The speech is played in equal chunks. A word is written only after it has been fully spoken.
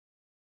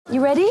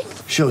You ready?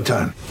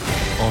 Showtime.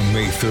 On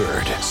May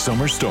 3rd,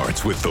 summer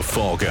starts with The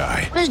Fall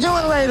Guy. Let's do it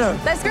later.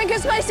 Let's drink a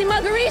spicy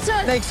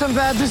margarita. Make some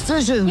bad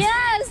decisions.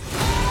 Yes!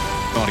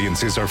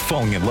 Audiences are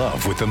falling in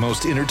love with the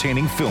most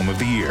entertaining film of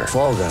the year.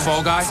 Fall Guy.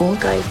 Fall Guy? Fall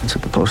Guy. That's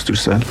what the poster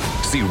said.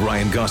 See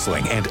Ryan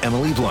Gosling and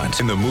Emily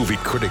Blunt in the movie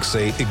critics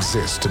say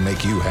exists to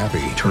make you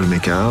happy. Trying to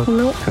make it out?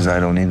 Nope. Because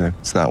I don't either.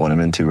 It's not what I'm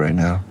into right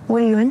now.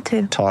 What are you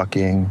into?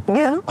 Talking.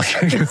 Yeah.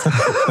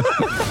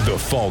 The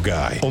Fall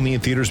Guy. Only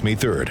in theaters May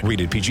 3rd.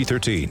 Rated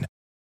PG-13.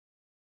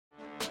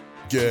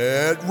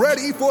 Get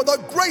ready for the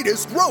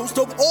greatest roast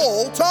of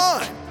all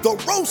time. The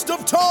Roast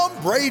of Tom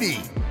Brady.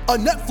 A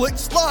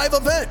Netflix live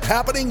event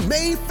happening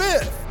May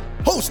 5th.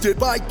 Hosted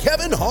by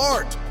Kevin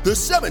Hart. The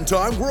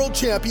 7-time world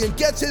champion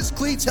gets his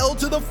cleats held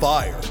to the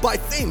fire by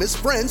famous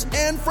friends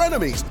and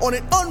frenemies on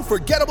an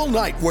unforgettable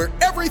night where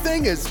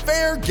everything is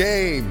fair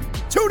game.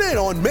 Tune in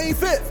on May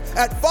 5th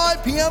at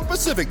 5 p.m.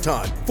 Pacific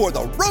time for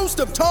the Roast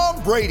of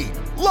Tom Brady.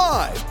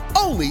 Live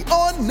only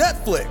on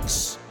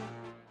Netflix.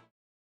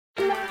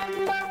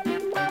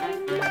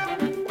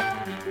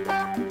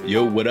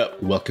 Yo, what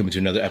up? Welcome to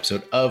another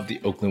episode of the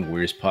Oakland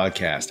Warriors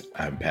podcast.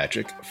 I'm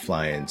Patrick,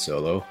 flying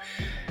solo.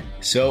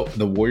 So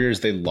the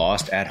Warriors, they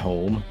lost at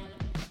home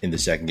in the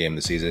second game of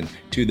the season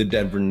to the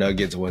Denver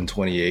Nuggets,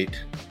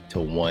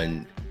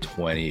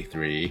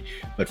 128-123.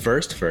 But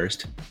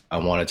first, I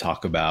want to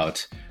talk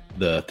about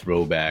the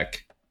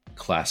throwback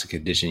classic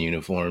edition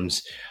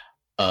uniforms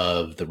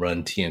of the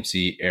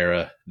Run-TMC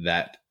era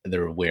that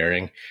they're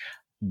wearing.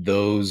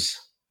 Those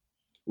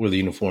were the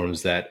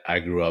uniforms that I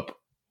grew up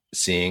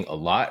seeing a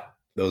lot.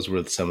 Those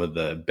were some of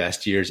the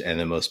best years and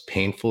the most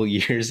painful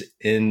years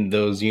in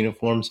those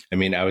uniforms. I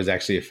mean, I was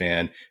actually a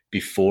fan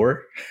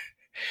before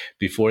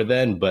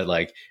then, but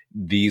like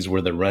these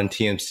were the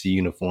Run-TMC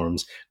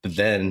uniforms. But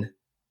then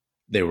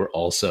they were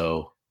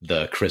also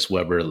the Chris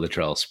Webber,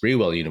 Latrell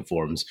Sprewell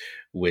uniforms,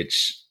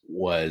 which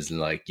was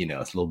like, you know,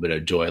 it's a little bit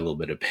of joy, a little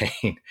bit of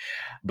pain.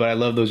 But I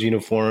love those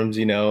uniforms.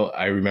 You know,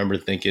 I remember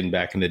thinking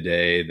back in the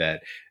day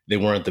that they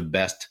weren't the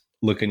best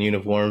looking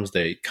uniforms.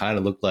 They kind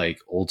of looked like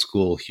old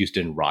school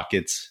Houston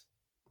Rockets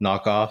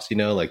knockoffs, you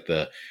know, like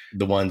the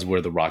ones where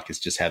the Rockets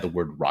just had the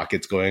word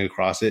Rockets going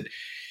across it.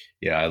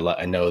 Yeah,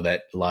 I know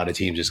that a lot of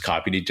teams just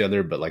copied each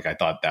other, but like I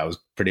thought that was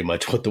pretty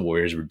much what the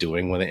Warriors were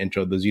doing when they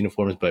introed those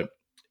uniforms. But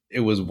it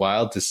was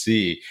wild to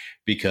see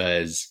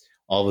because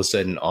all of a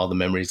sudden all the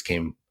memories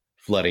came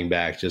flooding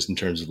back just in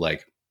terms of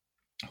like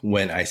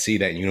when I see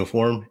that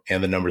uniform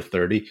and the number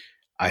 30,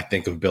 I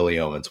think of Billy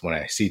Owens. When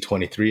I see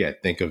 23, I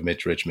think of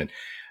Mitch Richmond.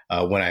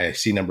 When I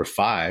see number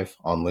 5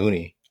 on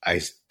Looney, I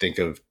think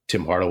of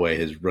Tim Hardaway,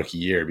 his rookie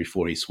year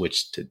before he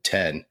switched to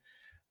 10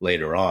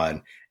 later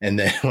on. And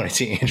then when I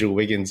see Andrew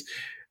Wiggins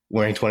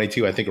wearing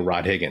 22, I think of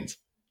Rod Higgins.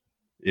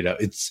 You know,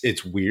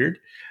 it's weird.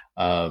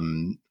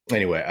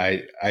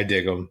 Anyway, I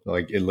dig them.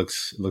 Like it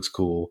looks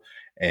cool.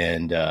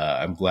 And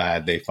I'm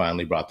glad they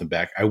finally brought them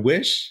back. I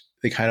wish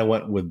they kind of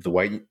went with the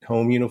white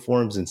home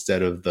uniforms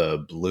instead of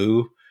the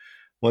blue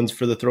ones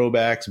for the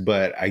throwbacks,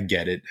 but I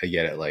get it.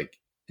 Like,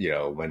 you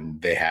know, when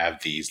they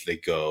have these, they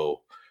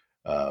go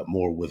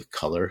more with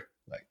color,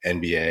 like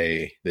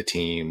NBA, the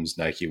teams,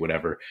 Nike,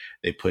 whatever.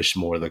 They push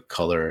more the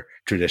color,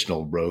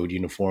 traditional road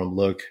uniform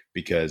look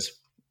because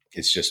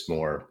it's just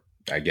more,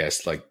 I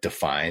guess, like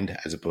defined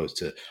as opposed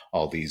to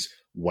all these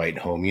white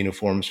home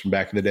uniforms from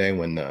back in the day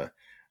when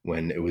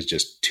it was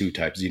just 2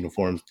 types of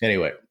uniforms.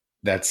 Anyway,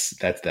 that's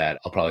that.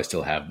 I'll probably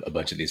still have a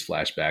bunch of these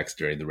flashbacks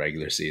during the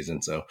regular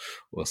season, so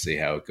we'll see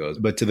how it goes.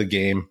 But to the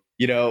game,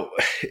 you know,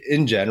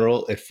 in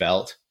general, it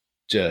felt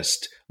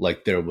just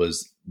like there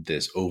was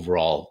this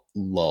overall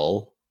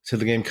lull to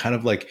the game, kind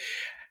of like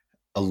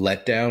a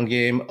letdown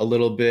game a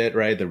little bit,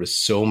 right? There was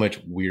so much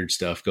weird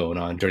stuff going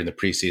on during the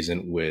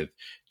preseason with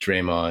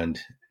Draymond,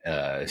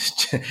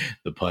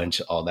 the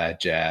punch, all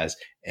that jazz,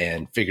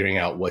 and figuring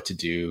out what to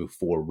do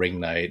for ring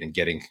night and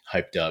getting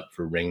hyped up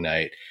for ring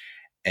night.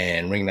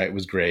 And ring night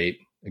was great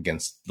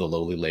against the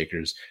lowly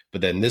Lakers.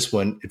 But then this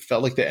one, it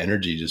felt like the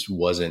energy just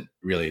wasn't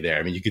really there.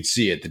 I mean, you could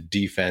see it. The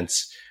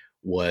defense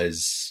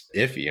was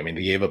iffy. I mean,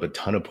 they gave up a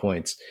ton of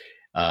points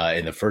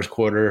in the first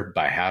quarter.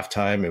 By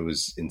halftime, it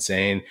was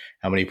insane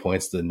how many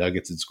points the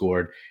Nuggets had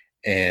scored.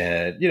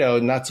 And, you know,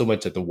 not so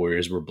much that the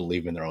Warriors were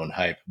believing their own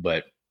hype,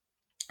 but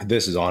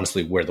this is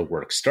honestly where the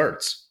work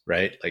starts,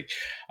 right? Like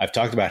I've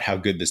talked about how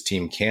good this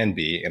team can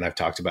be, and I've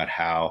talked about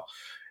how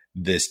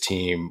this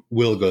team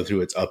will go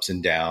through its ups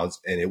and downs,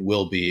 and it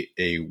will be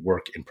a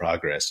work in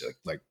progress.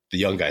 Like the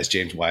young guys,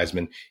 James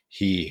Wiseman,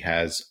 he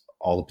has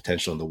all the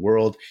potential in the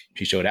world.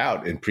 He showed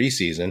out in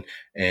preseason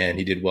and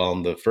he did well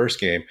in the first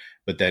game,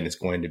 but then it's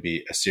going to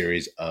be a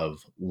series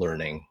of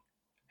learning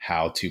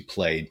how to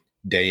play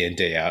day in,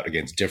 day out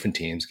against different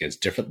teams,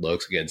 against different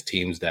looks, against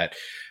teams that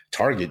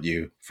target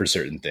you for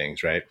certain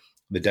things, right?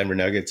 The Denver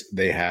Nuggets,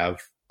 they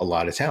have a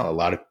lot of talent. A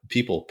lot of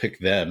people pick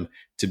them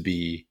to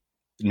be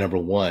number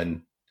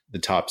 1, the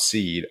top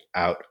seed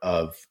out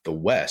of the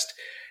West.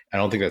 I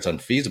don't think that's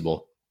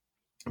unfeasible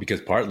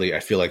because partly I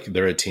feel like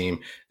they're a team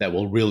that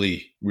will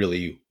really,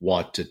 really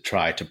want to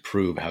try to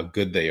prove how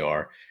good they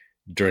are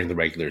during the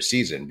regular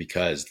season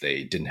because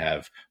they didn't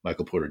have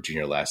Michael Porter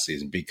Jr. last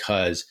season,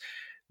 because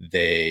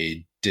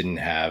they didn't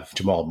have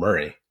Jamal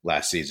Murray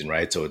last season,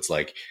 right? So it's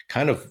like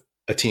kind of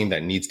a team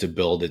that needs to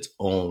build its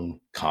own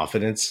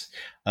confidence,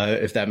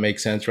 if that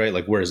makes sense, right?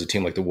 Like, whereas a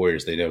team like the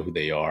Warriors, they know who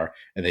they are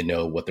and they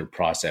know what their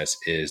process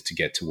is to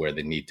get to where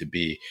they need to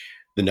be.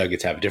 The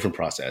Nuggets have a different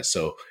process.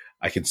 So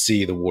I can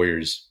see the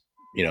Warriors,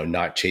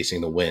 not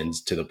chasing the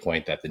wins to the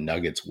point that the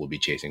Nuggets will be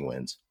chasing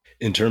wins.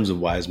 In terms of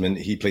Wiseman,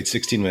 he played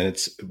 16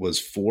 minutes, was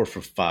 4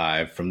 for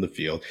 5 from the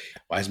field.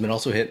 Wiseman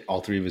also hit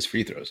all 3 of his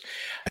free throws.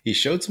 He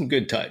showed some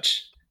good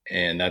touch,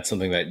 and that's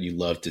something that you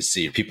love to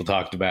see. People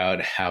talked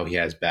about how he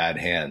has bad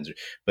hands,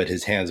 but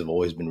his hands have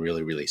always been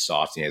really, really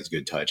soft, and he has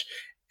good touch.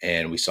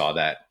 And we saw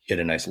that. He had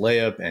a nice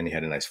layup, and he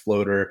had a nice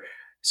floater.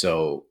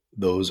 So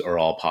those are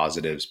all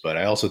positives. But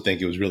I also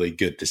think it was really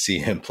good to see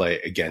him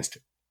play against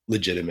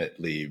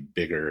legitimately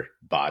bigger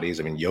bodies.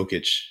 I mean,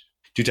 Jokic,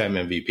 2-time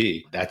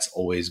MVP, that's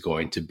always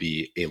going to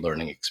be a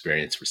learning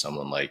experience for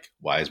someone like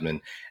Wiseman.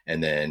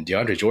 And then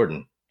DeAndre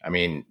Jordan, I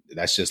mean,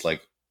 that's just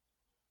like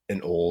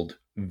an old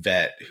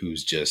vet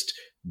who's just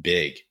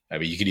big. I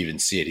mean, you could even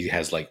see it. He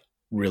has like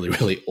really,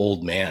 really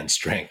old man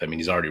strength. I mean,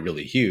 he's already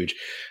really huge.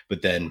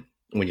 But then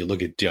when you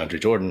look at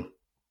DeAndre Jordan,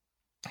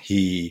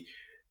 he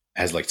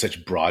has like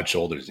such broad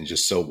shoulders and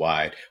just so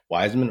wide.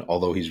 Wiseman,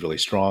 although he's really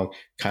strong,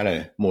 kind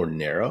of more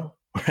narrow,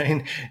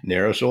 right?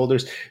 Narrow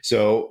shoulders.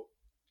 So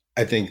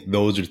I think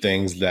those are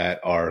things that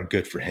are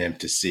good for him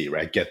to see,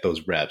 right? Get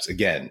those reps.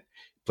 Again,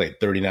 played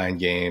 39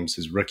 games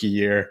his rookie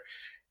year,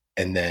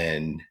 and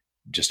then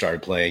just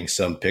started playing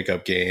some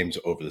pickup games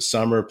over the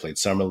summer, played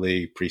summer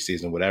league,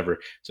 preseason, whatever.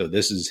 So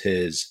this is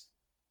his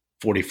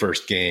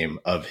 41st game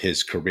of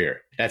his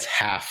career. That's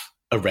half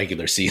a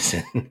regular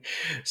season.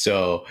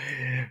 So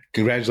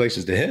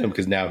congratulations to him,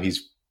 because now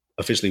he's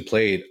officially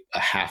played a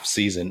half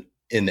season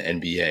in the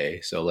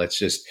NBA. So let's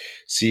just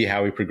see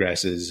how he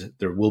progresses.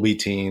 There will be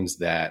teams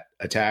that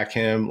attack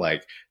him,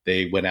 like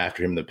they went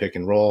after him in the pick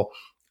and roll,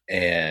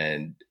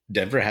 and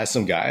Denver has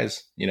some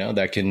guys,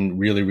 that can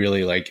really,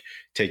 really like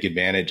take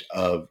advantage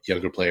of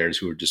younger players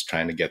who are just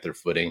trying to get their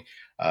footing.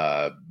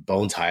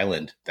 Bones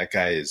Highland, that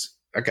guy's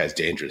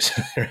dangerous,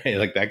 right?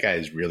 Like that guy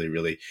is really,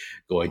 really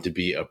going to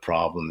be a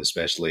problem,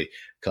 especially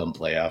come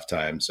playoff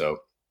time. So,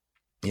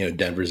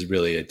 Denver's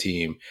really a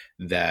team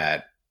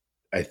that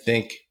I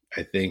think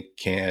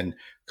can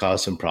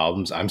cause some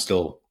problems. I'm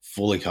still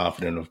fully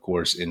confident, of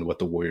course, in what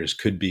the Warriors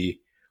could be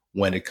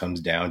when it comes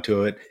down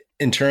to it.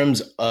 In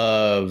terms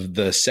of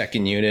the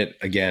second unit,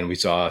 again, we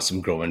saw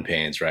some growing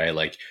pains, right?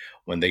 Like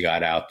when they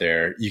got out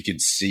there, you could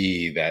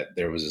see that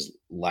there was this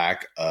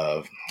lack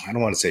of, I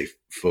don't want to say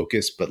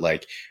focus, but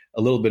like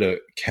a little bit of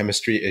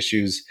chemistry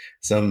issues,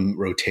 some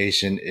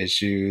rotation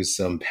issues,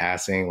 some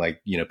passing,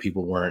 like,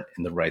 people weren't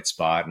in the right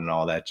spot and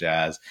all that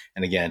jazz.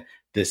 And again,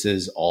 this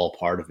is all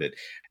part of it.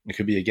 It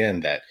could be,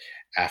 again, that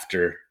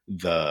after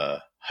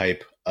the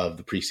hype of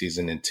the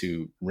preseason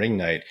into ring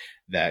night,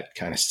 that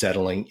kind of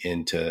settling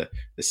into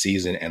the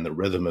season and the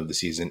rhythm of the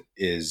season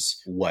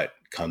is what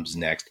comes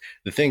next.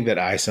 The thing that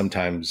I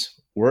sometimes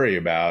worry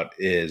about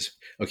is,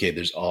 okay,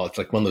 it's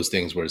like one of those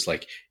things where it's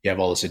like you have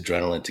all this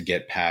adrenaline to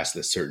get past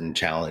this certain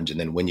challenge. And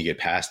then when you get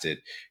past it,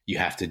 you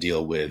have to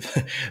deal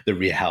with the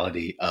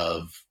reality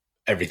of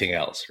everything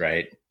else,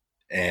 right?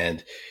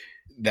 And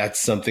that's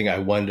something I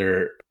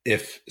wonder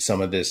if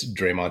some of this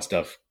Draymond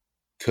stuff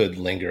could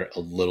linger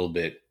a little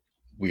bit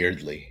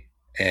weirdly.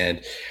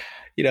 And,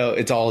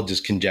 it's all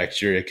just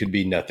conjecture. It could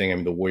be nothing. I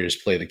mean, the Warriors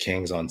play the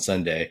Kings on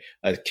Sunday,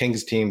 a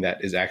Kings team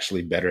that is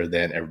actually better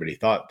than everybody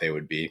thought they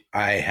would be.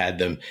 I had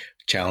them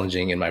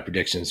challenging in my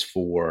predictions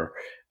for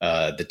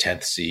the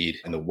 10th seed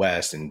in the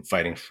West and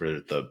fighting for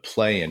the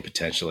play-in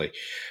potentially.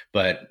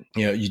 But,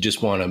 you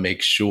just want to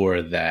make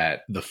sure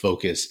that the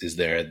focus is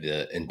there,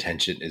 the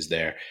intention is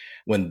there.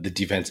 When the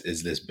defense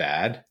is this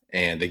bad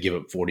and they give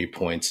up 40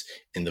 points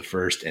in the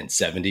first and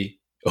 70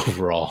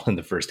 overall in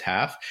the first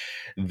half,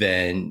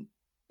 then,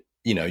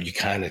 you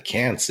kind of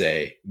can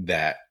say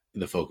that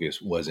the focus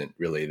wasn't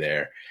really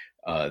there,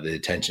 the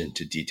attention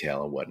to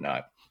detail and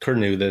whatnot. Kerr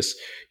knew this.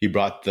 He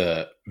brought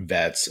a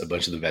bunch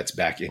of the vets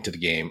back into the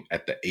game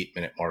at the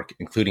 8-minute mark,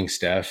 including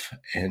Steph.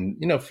 And,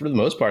 for the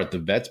most part, the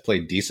vets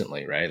played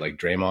decently, right? Like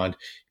Draymond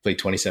played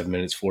 27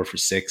 minutes, 4 for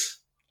 6,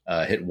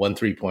 hit 1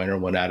 3-pointer,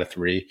 1 out of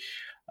 3.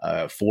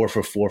 4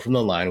 for 4 from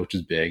the line, which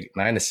was big.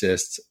 9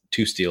 assists,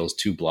 2 steals,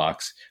 2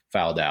 blocks,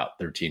 fouled out,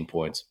 13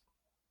 points.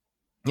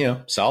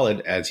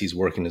 Solid as he's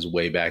working his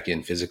way back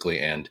in physically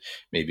and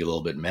maybe a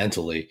little bit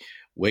mentally.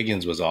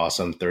 Wiggins was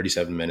awesome,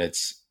 37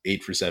 minutes,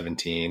 8 for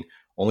 17,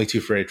 only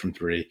 2 for 8 from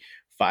 3,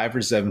 5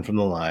 for 7 from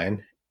the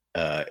line,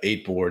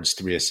 8 boards,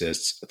 3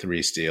 assists,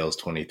 3 steals,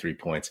 23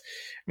 points.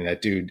 I mean,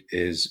 that dude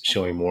is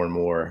showing more and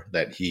more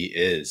that he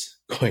is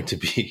going to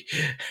be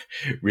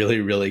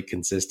really, really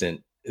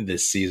consistent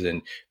this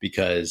season,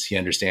 because he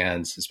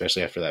understands,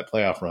 especially after that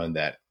playoff run,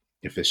 that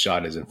if his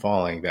shot isn't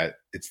falling, that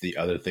it's the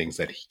other things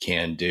that he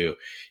can do.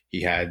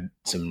 He had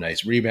some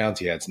nice rebounds.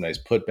 He had some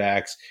nice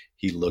putbacks.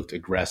 He looked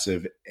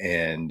aggressive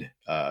and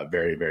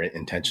very, very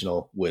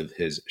intentional with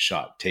his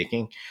shot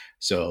taking.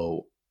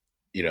 So,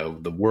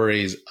 the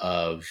worries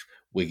of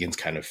Wiggins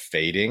kind of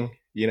fading,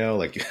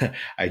 like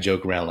I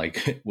joke around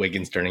like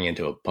Wiggins turning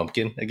into a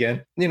pumpkin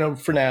again.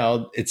 For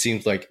now, it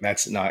seems like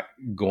that's not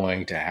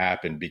going to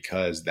happen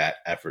because that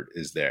effort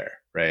is there,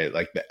 right?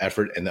 Like the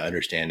effort and the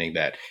understanding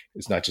that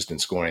it's not just in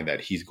scoring,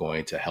 that he's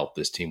going to help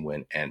this team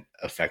win and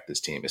affect this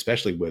team,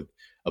 especially with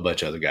a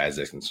bunch of other guys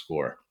that can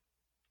score.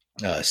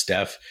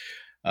 Steph,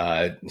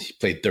 he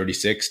played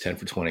 36, 10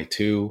 for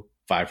 22,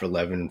 5 for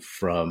 11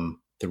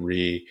 from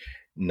 3,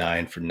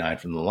 9 for 9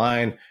 from the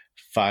line,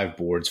 5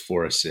 boards,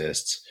 4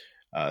 assists,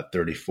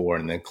 34.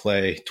 And then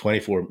Clay,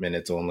 24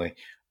 minutes only,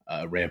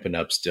 ramping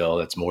up still.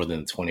 That's more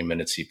than the 20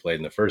 minutes he played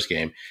in the first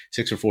game.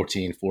 6 for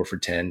 14, 4 for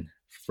 10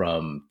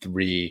 from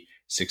 3,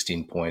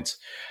 16 points.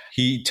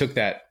 He took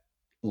that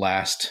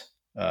last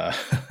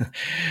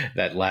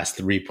that last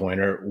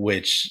 3-pointer,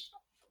 which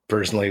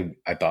personally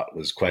I thought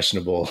was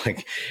questionable.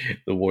 Like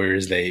the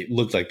Warriors, they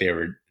looked like they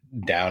were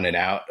down and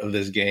out of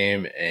this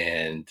game,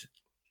 and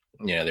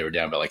they were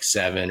down by like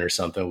 7 or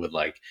something with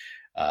like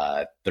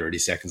 30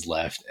 seconds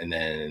left, and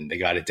then they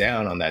got it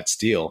down on that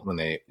steal when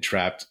they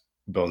trapped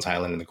Bones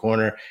Highland in the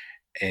corner,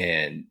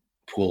 and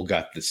Poole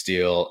got the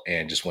steal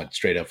and just went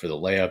straight up for the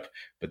layup.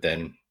 But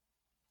then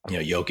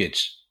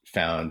Jokic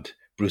found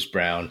Bruce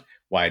Brown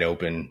wide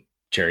open,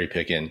 cherry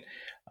picking,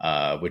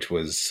 which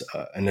was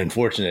an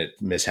unfortunate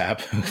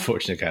mishap,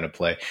 unfortunate kind of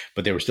play,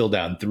 but they were still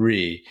down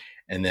 3.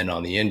 And then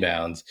on the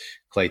inbounds,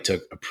 Clay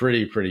took a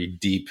pretty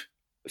deep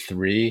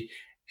 3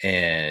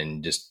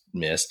 and just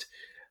missed.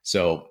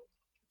 So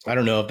I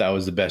don't know if that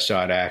was the best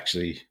shot. I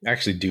actually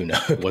do know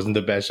it wasn't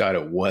the best shot.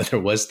 There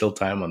was still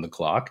time on the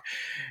clock.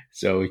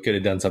 So he could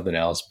have done something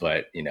else,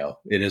 but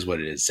it is what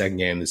it is. Second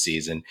game of the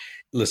season.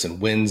 Listen,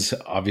 wins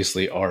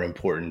obviously are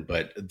important,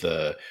 but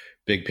the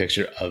big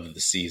picture of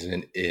the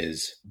season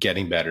is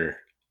getting better,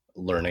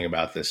 learning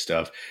about this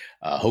stuff.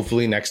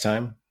 Hopefully next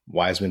time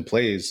Wiseman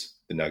plays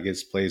the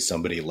Nuggets, plays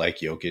somebody like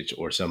Jokic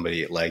or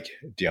somebody like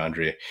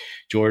DeAndre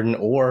Jordan,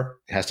 or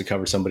has to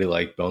cover somebody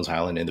like Bones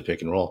Highland in the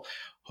pick and roll.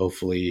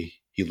 Hopefully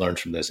he learns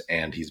from this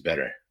and he's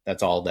better.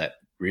 That's all that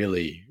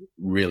really,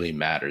 really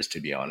matters, to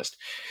be honest.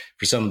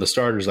 For some of the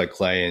starters like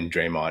Clay and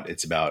Draymond,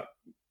 it's about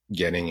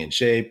getting in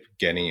shape,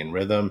 getting in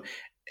rhythm.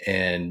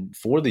 And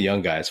for the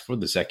young guys, for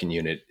the second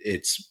unit,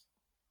 it's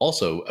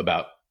also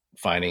about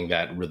finding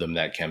that rhythm,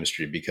 that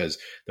chemistry, because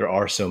there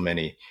are so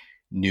many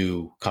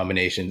new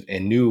combinations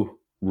and new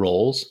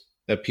roles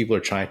that people are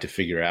trying to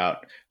figure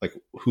out, like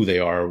who they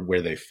are,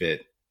 where they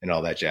fit, and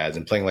all that jazz.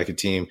 And playing like a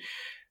team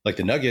like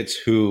the Nuggets,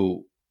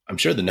 who I'm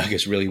sure the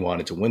Nuggets really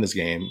wanted to win this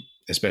game,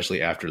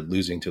 especially after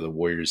losing to the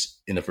Warriors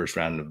in the first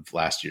round of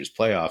last year's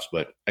playoffs.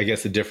 But I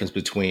guess the difference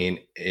between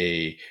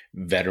a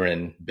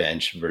veteran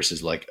bench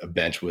versus like a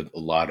bench with a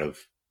lot of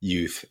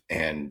youth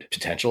and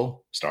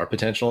potential, star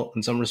potential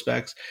in some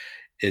respects,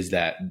 is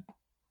that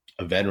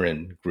a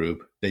veteran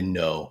group, they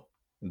know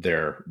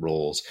their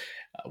roles.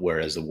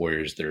 Whereas the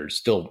Warriors, they're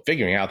still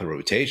figuring out the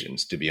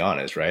rotations, to be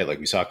honest, right? Like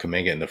we saw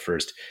Kuminga in the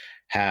first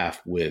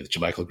half with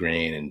JaMychal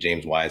Green and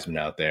James Wiseman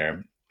out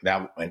there.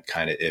 That went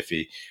kind of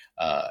iffy.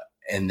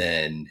 And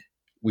then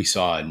we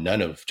saw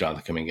none of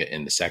Jonathan Kuminga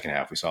in the second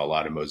half. We saw a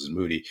lot of Moses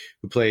Moody,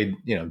 who played,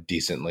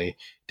 decently,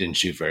 didn't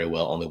shoot very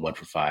well, only 1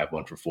 for 5,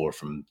 1 for 4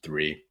 from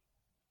 3.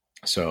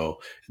 So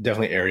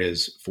definitely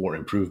areas for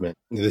improvement.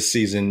 This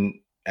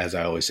season, as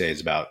I always say,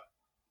 is about,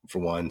 for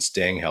one,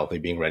 staying healthy,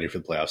 being ready for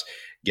the playoffs,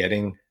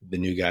 getting the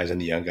new guys and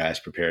the young guys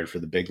prepared for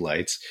the big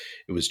lights.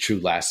 It was true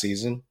last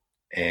season,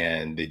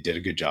 and they did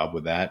a good job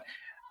with that.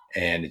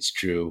 And it's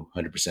true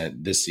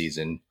 100% this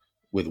season,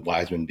 with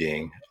Wiseman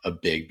being a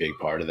big, big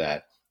part of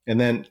that. And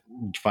then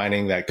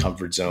finding that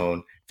comfort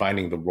zone,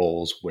 finding the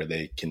roles where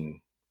they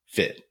can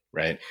fit,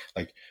 right?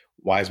 Like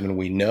Wiseman,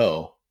 we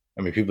know,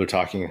 people are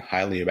talking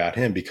highly about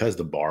him because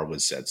the bar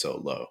was set so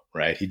low,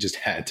 right? He just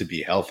had to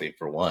be healthy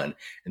for one,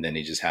 and then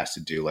he just has to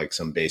do like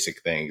some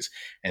basic things.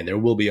 And there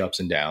will be ups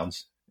and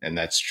downs, and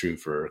that's true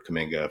for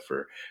Kuminga,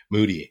 for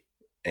Moody.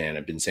 And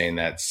I've been saying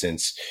that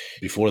since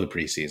before the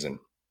preseason.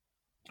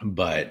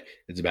 But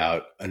it's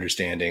about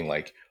understanding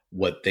like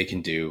what they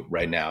can do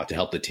right now to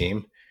help the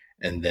team,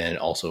 and then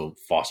also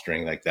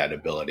fostering like that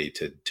ability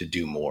to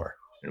do more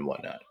and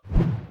whatnot.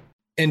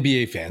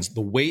 NBA fans,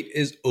 the wait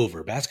is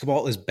over.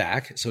 Basketball is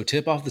back, so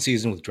tip off the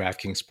season with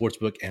DraftKings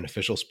Sportsbook, an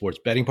official sports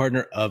betting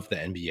partner of the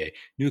NBA.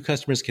 New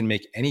customers can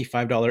make any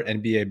 $5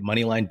 NBA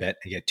moneyline bet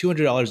and get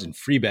 $200 in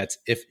free bets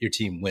if your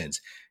team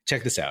wins.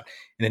 Check this out.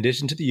 In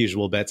addition to the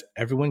usual bets,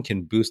 everyone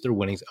can boost their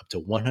winnings up to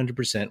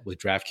 100% with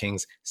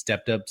DraftKings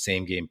stepped-up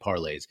same-game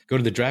parlays. Go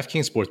to the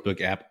DraftKings Sportsbook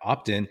app,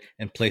 opt in,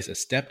 and place a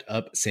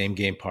stepped-up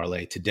same-game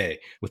parlay today.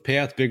 With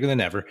payouts bigger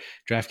than ever,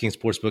 DraftKings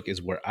Sportsbook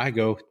is where I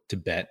go to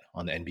bet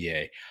on the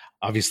NBA.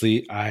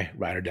 Obviously, I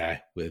ride or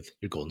die with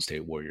your Golden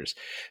State Warriors.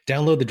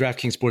 Download the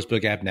DraftKings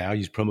Sportsbook app now.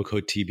 Use promo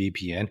code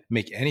TBPN.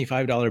 Make any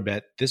 $5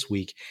 bet this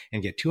week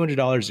and get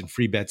 $200 in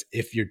free bets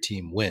if your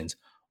team wins.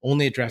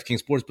 Only at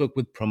DraftKings Sportsbook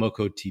with promo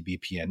code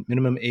TBPN.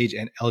 Minimum age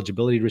and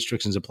eligibility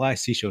restrictions apply.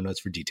 See show notes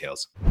for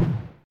details.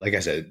 Like I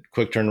said,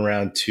 quick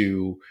turnaround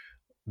to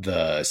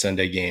the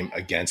Sunday game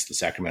against the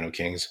Sacramento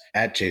Kings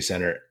at Chase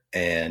Center,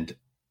 and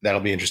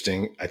that'll be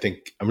interesting. I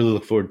think I'm really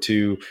looking forward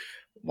to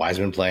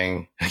Wiseman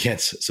playing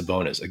against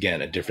Sabonis.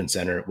 Again, a different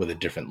center with a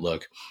different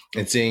look,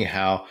 and seeing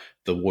how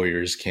the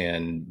Warriors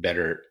can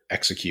better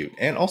execute,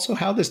 and also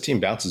how this team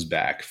bounces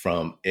back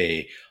from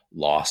a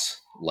loss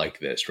like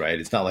this, right?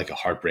 It's not like a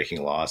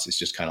heartbreaking loss. It's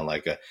just kind of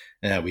like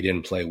we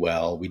didn't play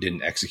well, we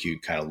didn't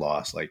execute kind of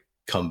loss. Like,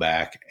 come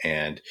back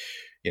and,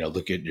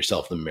 look at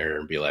yourself in the mirror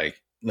and be like,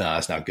 no,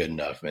 that's not good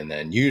enough. And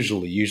then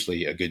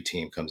usually a good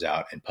team comes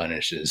out and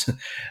punishes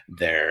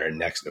their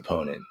next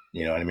opponent.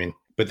 You know what I mean?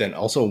 But then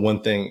also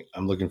one thing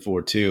I'm looking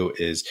forward to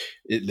is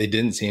they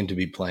didn't seem to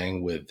be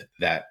playing with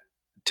that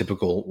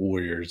typical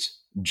Warriors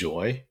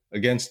joy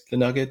against the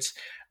Nuggets.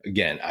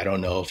 Again, I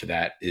don't know if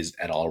that is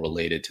at all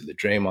related to the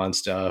Draymond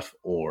stuff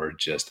or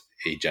just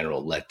a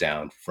general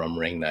letdown from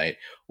ring night,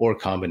 or a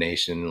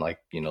combination, like,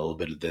 a little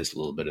bit of this, a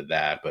little bit of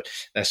that. But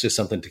that's just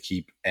something to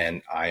keep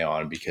an eye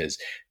on, because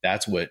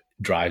that's what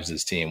drives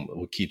this team,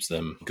 what keeps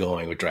them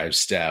going, what drives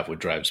Steph, what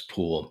drives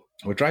Poole,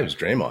 what drives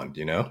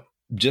Draymond,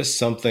 Just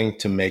something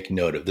to make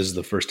note of. This is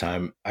the first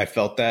time I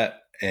felt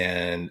that,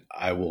 and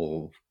I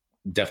will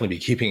definitely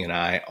be keeping an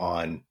eye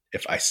on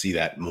if I see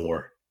that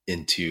more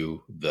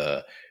into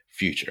the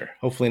future.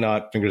 Hopefully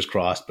not, fingers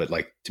crossed, but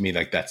to me,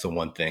 that's the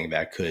one thing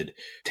that could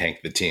tank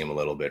the team a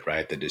little bit,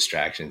 right? The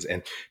distractions.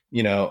 And,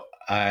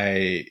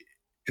 I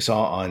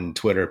saw on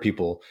Twitter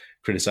people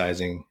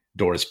criticizing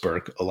Doris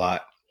Burke a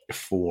lot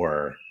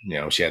for,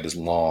 she had this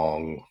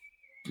long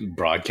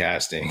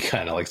broadcasting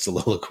kind of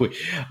soliloquy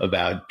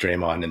about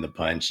Draymond and the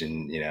punch,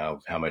 and,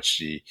 how much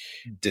she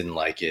didn't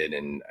like it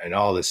and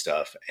all this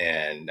stuff.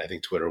 And I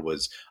think Twitter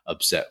was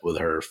upset with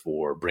her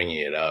for bringing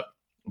it up,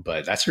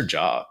 but that's her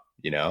job.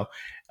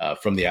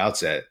 From the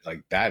outset,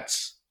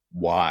 that's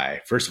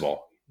why, first of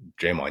all,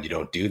 Draymond, you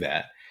don't do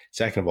that.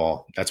 Second of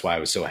all, that's why I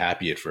was so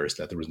happy at first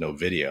that there was no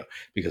video,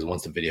 because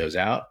once the video's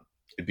out,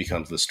 it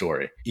becomes the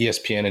story.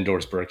 ESPN and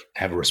Doris Burke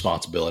have a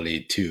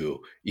responsibility to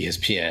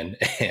ESPN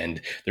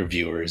and their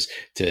viewers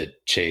to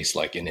chase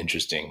an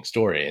interesting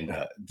story. And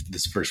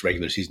this first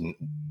regular season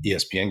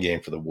ESPN game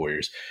for the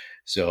Warriors.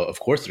 So of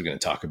course they're going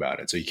to talk about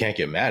it. So you can't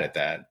get mad at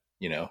that.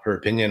 Her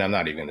opinion, I'm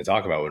not even going to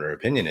talk about what her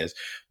opinion is,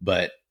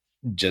 but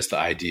just the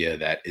idea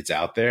that it's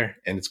out there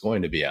and it's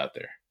going to be out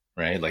there,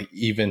 right?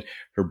 Even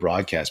her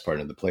broadcast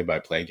partner, the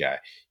play-by-play guy,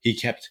 he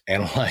kept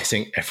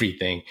analyzing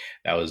everything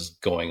that was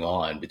going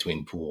on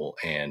between Poole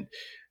and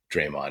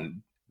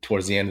Draymond.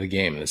 Towards the end of the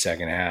game, in the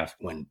second half,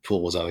 when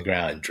Poole was on the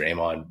ground,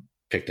 Draymond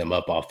picked him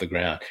up off the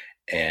ground,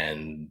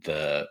 and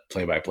the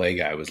play-by-play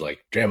guy was like,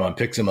 Draymond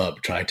picks him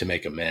up trying to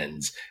make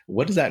amends.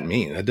 What does that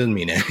mean? That doesn't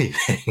mean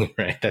anything,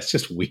 right? That's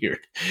just weird.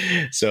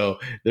 So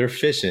they're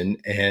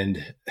fishing,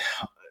 and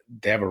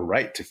they have a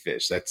right to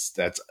fish.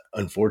 That's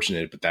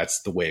unfortunate, but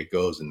that's the way it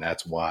goes. And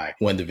that's why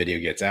when the video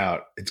gets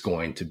out, it's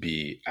going to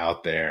be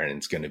out there, and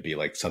it's going to be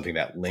something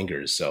that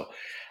lingers. So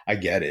I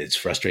get it. It's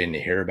frustrating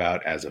to hear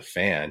about as a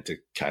fan, to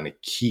kind of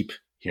keep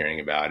hearing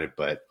about it,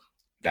 but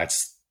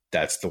that's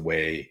the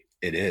way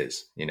it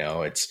is.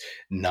 It's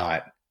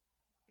not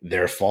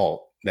their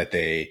fault that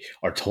they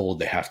are told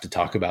they have to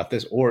talk about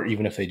this, or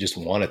even if they just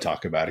want to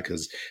talk about it,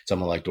 because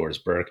someone like Doris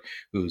Burke,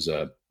 who's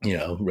a,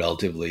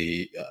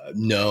 relatively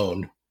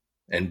known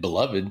and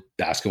beloved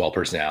basketball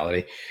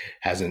personality,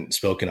 hasn't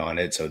spoken on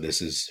it. So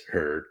this is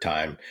her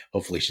time.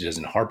 Hopefully she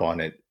doesn't harp on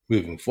it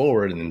moving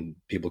forward, and then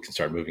people can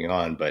start moving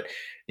on. But,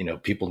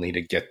 people need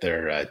to get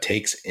their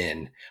takes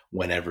in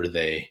whenever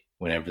they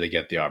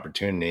get the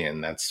opportunity.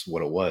 And that's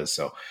what it was.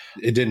 So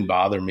it didn't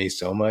bother me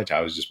so much.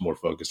 I was just more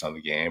focused on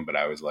the game, but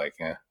I was like,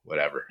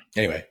 whatever.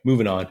 Anyway,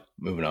 moving on.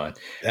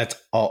 That's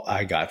all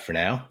I got for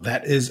now.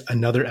 That is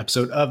another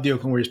episode of the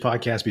Oakland Warriors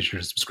podcast. Be sure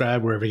to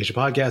subscribe wherever you get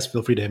your podcast.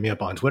 Feel free to hit me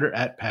up on Twitter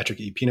at Patrick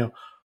E. Pino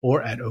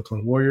or at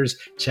Oakland Warriors.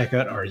 Check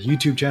out our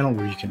YouTube channel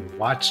where you can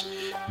watch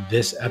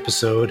this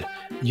episode,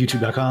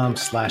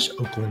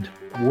 youtube.com/Oakland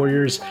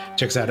Warriors.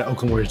 Check us out at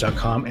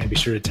oaklandwarriors.com, and be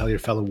sure to tell your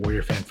fellow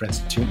Warrior fan friends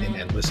to tune in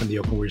and listen. The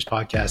Oakland Warriors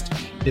podcast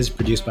is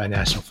produced by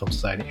National Film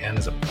Society and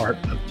is a part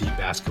of the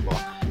Basketball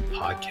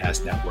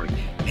Podcast Network.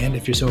 And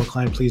if you're so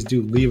inclined, please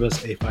do leave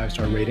us a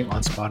 5-star rating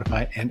on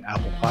Spotify and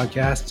Apple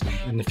Podcasts.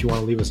 And if you want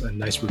to leave us a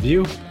nice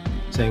review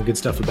saying good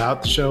stuff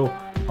about the show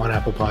on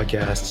Apple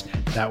Podcasts,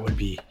 that would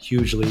be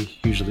hugely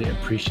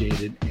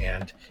appreciated,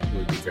 and it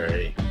would be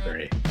very,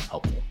 very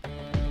helpful.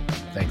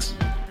 Thanks.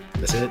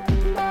 That's it.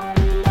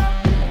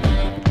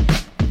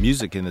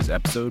 Music in this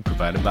episode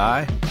provided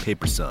by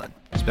Paper Sun.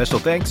 Special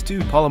thanks to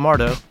Paul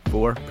Amardo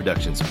for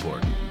production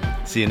support.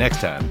 See you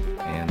next time,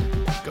 and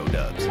go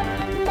Dubs.